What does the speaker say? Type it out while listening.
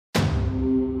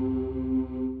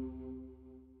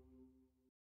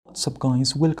What's up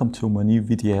guys, welcome to my new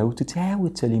video. Today I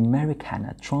will tell you Merrick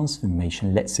Hanna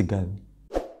transformation. Let's go.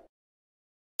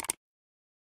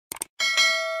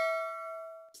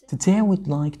 Today I would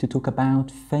like to talk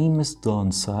about famous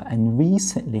dancer and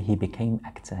recently he became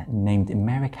actor named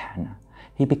Merrick Hanna.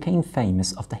 He became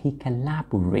famous after he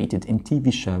collaborated in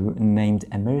TV show named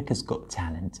America's Got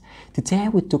Talent. Today I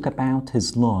will talk about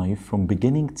his life from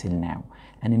beginning till now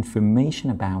and information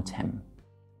about him.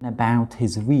 About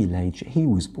his real age, he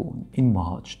was born in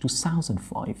March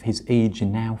 2005, his age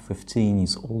now 15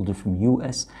 years older from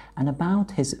US, and about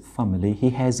his family,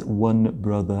 he has one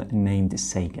brother named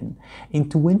Sagan. In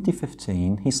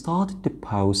 2015, he started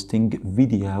posting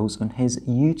videos on his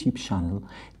YouTube channel.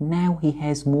 Now he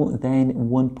has more than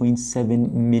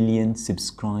 1.7 million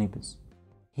subscribers.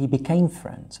 He became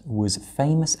friends with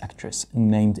famous actress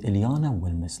named Eliana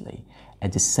Wilmersley.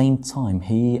 At the same time,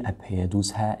 he appeared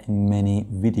with her in many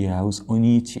videos on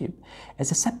YouTube. As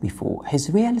I said before, his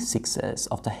real success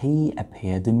after he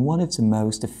appeared in one of the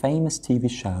most famous TV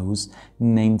shows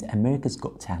named America's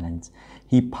Got Talent.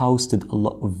 He posted a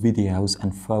lot of videos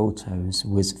and photos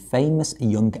with famous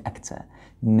young actor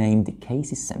named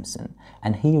Casey Simpson,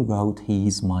 and he wrote,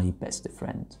 "He's my best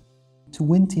friend."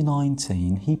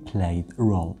 2019, he played the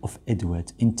role of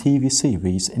Edward in TV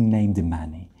series named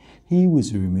Manny. He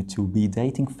was rumored to be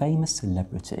dating famous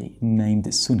celebrity named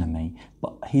Tsunami,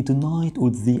 but he denied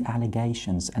all the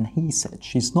allegations and he said,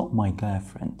 "She's not my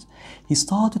girlfriend." He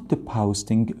started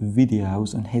posting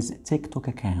videos on his TikTok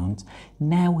account.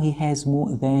 Now he has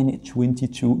more than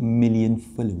 22 million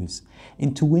followers.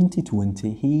 In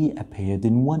 2020, he appeared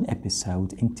in one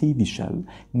episode in TV show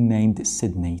named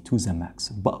Sydney to the Max,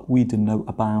 but we don't know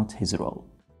about his role.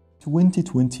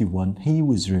 2021, he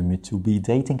was rumored to be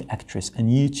dating actress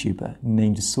and YouTuber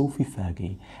named Sophie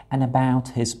Fergie, and about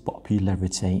his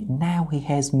popularity, now he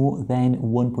has more than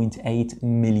 1.8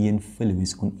 million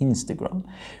followers on Instagram.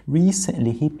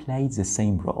 Recently, he played the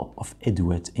same role of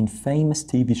Edward in famous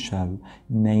TV show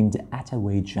named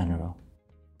Attaway General.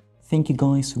 Thank you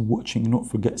guys for watching. Don't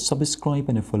forget to subscribe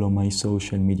and follow my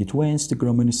social media to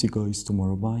Instagram, and see you guys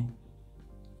tomorrow. Bye.